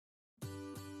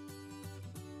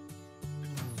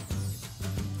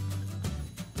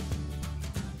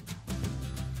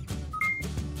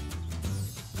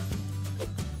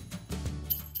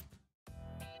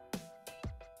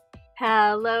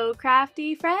Hello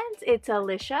crafty friends, it's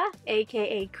Alicia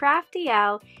aka Crafty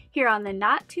Al here on the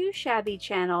Not Too Shabby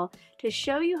channel to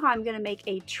show you how I'm going to make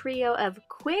a trio of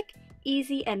quick,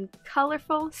 easy, and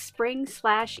colorful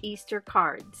spring/Easter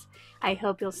cards. I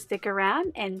hope you'll stick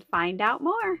around and find out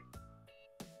more.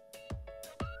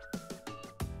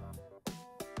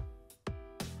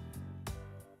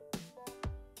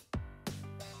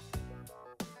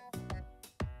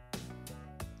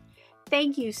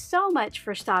 Thank you so much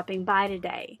for stopping by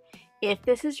today. If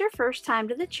this is your first time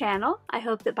to the channel, I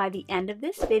hope that by the end of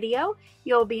this video,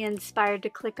 you'll be inspired to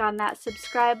click on that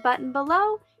subscribe button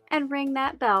below and ring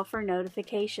that bell for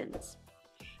notifications.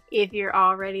 If you're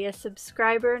already a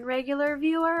subscriber and regular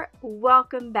viewer,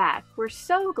 welcome back. We're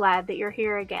so glad that you're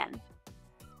here again.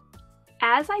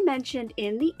 As I mentioned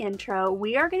in the intro,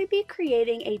 we are going to be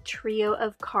creating a trio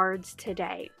of cards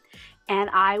today. And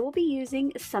I will be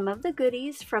using some of the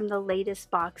goodies from the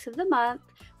latest box of the month,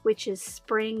 which is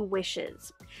Spring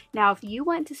Wishes. Now, if you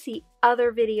want to see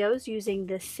other videos using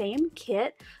this same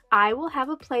kit, I will have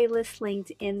a playlist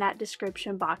linked in that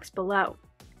description box below.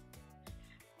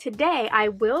 Today, I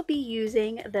will be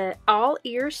using the All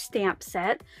Ears stamp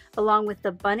set, along with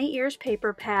the Bunny Ears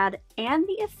paper pad and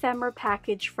the Ephemera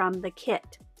package from the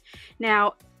kit.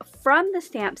 Now, from the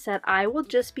stamp set, I will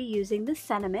just be using the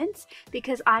sentiments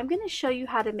because I'm going to show you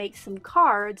how to make some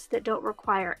cards that don't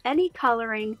require any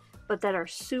coloring but that are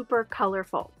super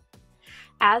colorful.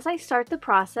 As I start the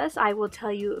process, I will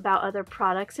tell you about other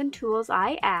products and tools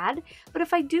I add, but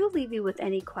if I do leave you with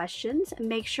any questions,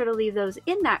 make sure to leave those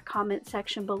in that comment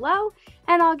section below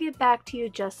and I'll get back to you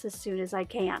just as soon as I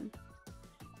can.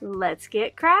 Let's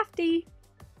get crafty!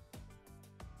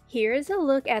 Here's a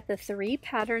look at the 3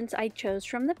 patterns I chose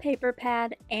from the paper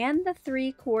pad and the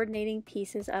 3 coordinating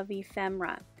pieces of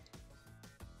ephemera.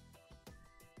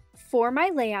 For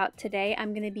my layout today,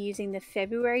 I'm going to be using the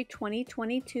February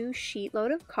 2022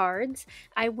 SheetLoad of Cards.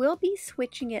 I will be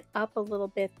switching it up a little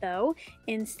bit though.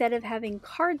 Instead of having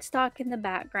cardstock in the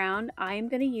background, I am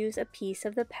going to use a piece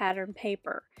of the pattern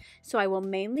paper. So I will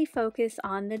mainly focus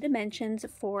on the dimensions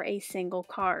for a single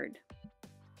card.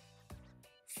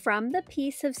 From the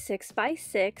piece of 6 by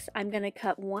 6, I'm going to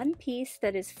cut one piece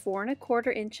that is 4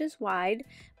 1/4 inches wide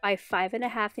by 5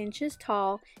 1/2 inches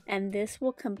tall, and this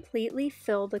will completely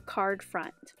fill the card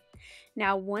front.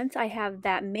 Now, once I have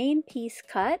that main piece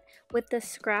cut, with the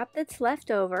scrap that's left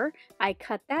over, I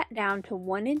cut that down to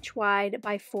 1 inch wide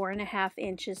by 4 1/2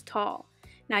 inches tall.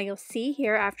 Now you'll see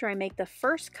here after I make the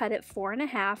first cut at 4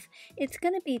 1/2, it's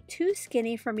going to be too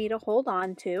skinny for me to hold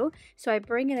on to, so I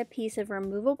bring in a piece of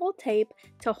removable tape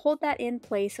to hold that in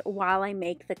place while I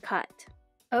make the cut.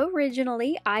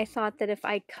 Originally, I thought that if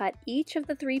I cut each of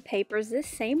the 3 papers this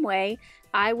same way,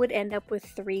 I would end up with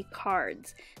 3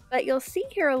 cards. But you'll see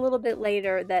here a little bit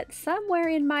later that somewhere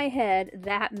in my head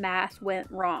that math went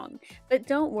wrong. But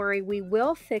don't worry, we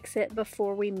will fix it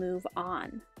before we move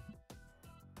on.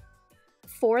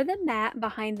 For the mat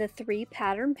behind the 3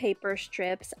 pattern paper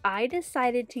strips, I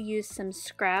decided to use some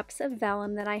scraps of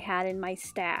vellum that I had in my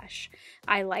stash.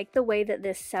 I like the way that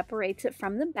this separates it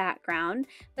from the background,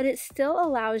 but it still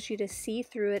allows you to see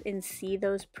through it and see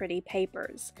those pretty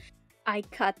papers. I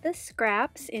cut the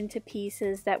scraps into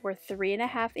pieces that were 3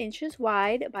 1/2 inches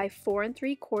wide by 4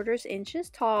 3/4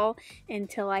 inches tall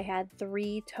until I had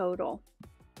 3 total.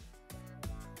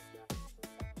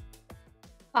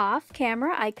 Off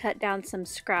camera, I cut down some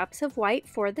scraps of white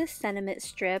for the sentiment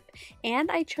strip,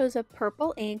 and I chose a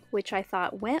purple ink which I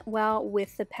thought went well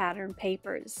with the pattern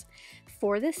papers.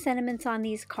 For the sentiments on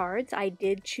these cards, I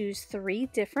did choose 3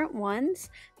 different ones.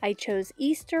 I chose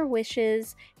Easter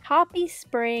Wishes, Happy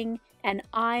Spring, and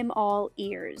I'm All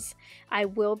Ears. I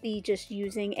will be just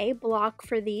using a block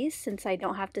for these since I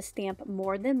don't have to stamp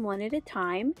more than one at a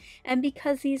time, and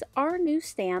because these are new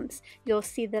stamps, you'll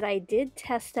see that I did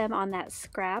test them on that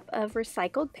scrap of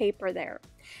recycled paper there.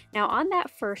 Now on that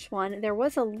first one, there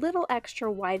was a little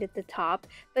extra white at the top,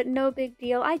 but no big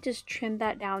deal. I just trimmed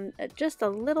that down just a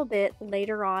little bit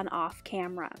later on off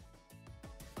camera.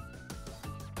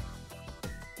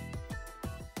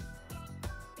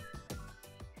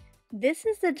 This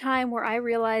is the time where I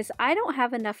realize I don't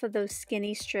have enough of those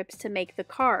skinny strips to make the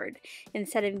card.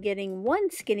 Instead of getting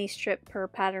 1 skinny strip per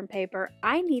pattern paper,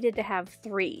 I needed to have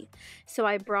 3. So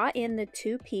I brought in the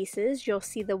 2 pieces. You'll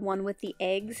see the one with the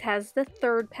eggs has the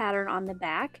 3rd pattern on the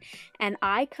back, and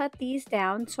I cut these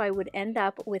down so I would end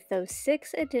up with those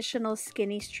 6 additional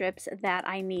skinny strips that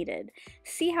I needed.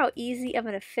 See how easy of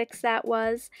a fix that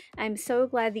was? I'm so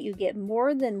glad that you get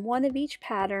more than one of each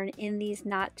pattern in these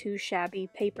Not Too Shabby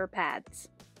paper pads.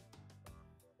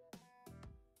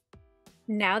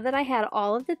 Now that I had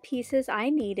all of the pieces I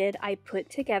needed, I put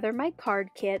together my card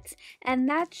kits, and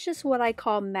that's just what I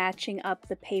call matching up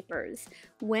the papers.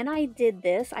 When I did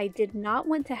this, I did not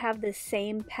want to have the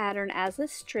same pattern as a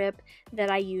strip that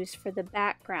I used for the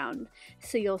background.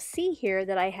 So you'll see here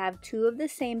that I have two of the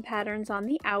same patterns on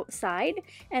the outside,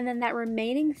 and then that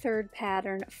remaining third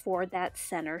pattern for that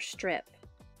center strip.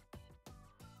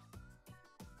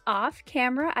 Off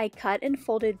camera, I cut and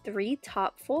folded 3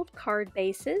 top fold card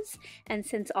bases, and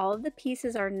since all of the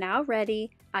pieces are now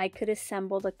ready, I could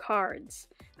assemble the cards.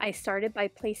 I started by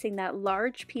placing that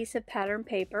large piece of pattern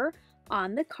paper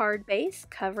on the card base,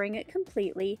 covering it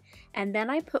completely, and then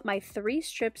I put my 3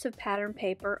 strips of pattern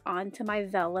paper onto my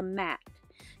vellum mat.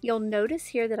 You'll notice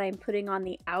here that I'm putting on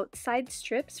the outside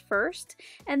strips first,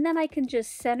 and then I can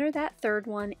just center that third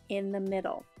one in the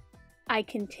middle. I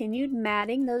continued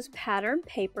matting those pattern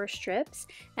paper strips,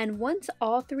 and once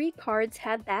all 3 cards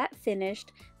had that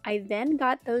finished, I then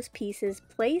got those pieces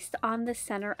placed on the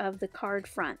center of the card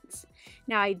fronts.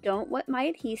 Now I don't want my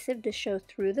adhesive to show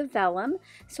through the vellum,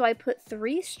 so I put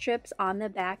 3 strips on the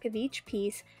back of each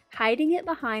piece, hiding it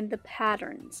behind the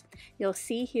patterns. You'll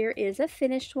see here is a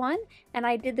finished one, and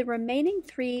I did the remaining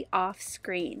 3 off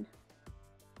screen.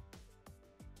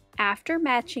 After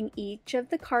matching each of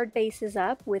the card bases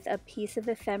up with a piece of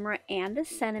ephemera and a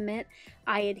sentiment,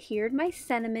 I adhered my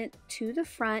sentiment to the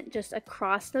front just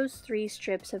across those 3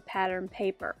 strips of pattern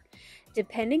paper.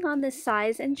 Depending on the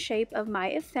size and shape of my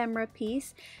ephemera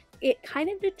piece, it kind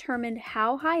of determined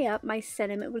how high up my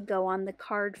sentiment would go on the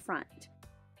card front.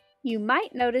 You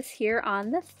might notice here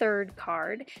on the 3rd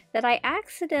card that I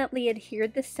accidentally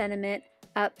adhered the sentiment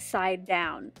upside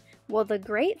down. Well, the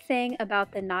great thing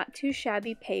about the not too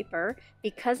shabby paper,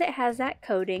 because it has that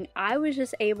coating, I was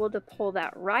just able to pull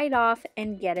that right off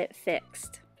and get it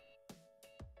fixed.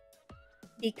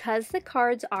 Because the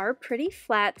cards are pretty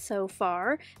flat so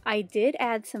far, I did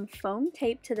add some foam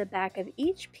tape to the back of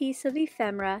each piece of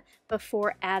ephemera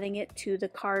before adding it to the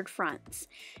card fronts.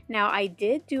 Now I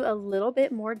did do a little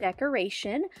bit more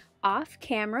decoration. Off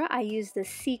camera, I used the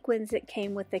sequins that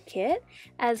came with the kit,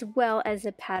 as well as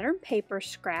the pattern paper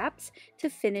scraps to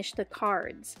finish the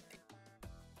cards.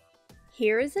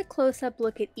 Here is a close-up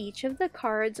look at each of the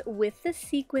cards with the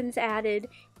sequins added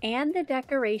and the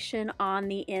decoration on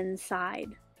the inside.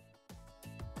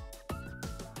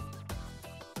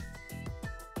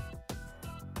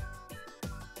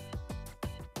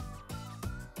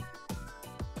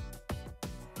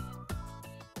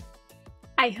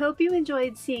 I hope you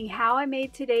enjoyed seeing how I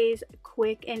made today's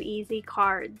quick and easy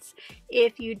cards.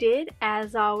 If you did,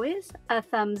 as always, a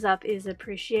thumbs up is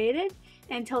appreciated.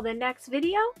 Until the next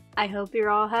video, I hope you're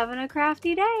all having a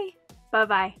crafty day.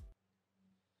 Bye-bye.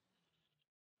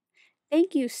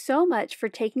 Thank you so much for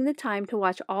taking the time to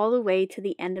watch all the way to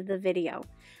the end of the video.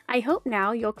 I hope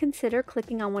now you'll consider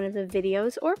clicking on one of the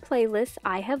videos or playlists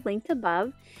I have linked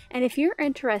above, and if you're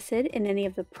interested in any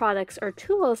of the products or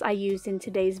tools I used in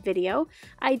today's video,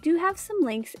 I do have some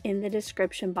links in the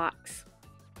description box.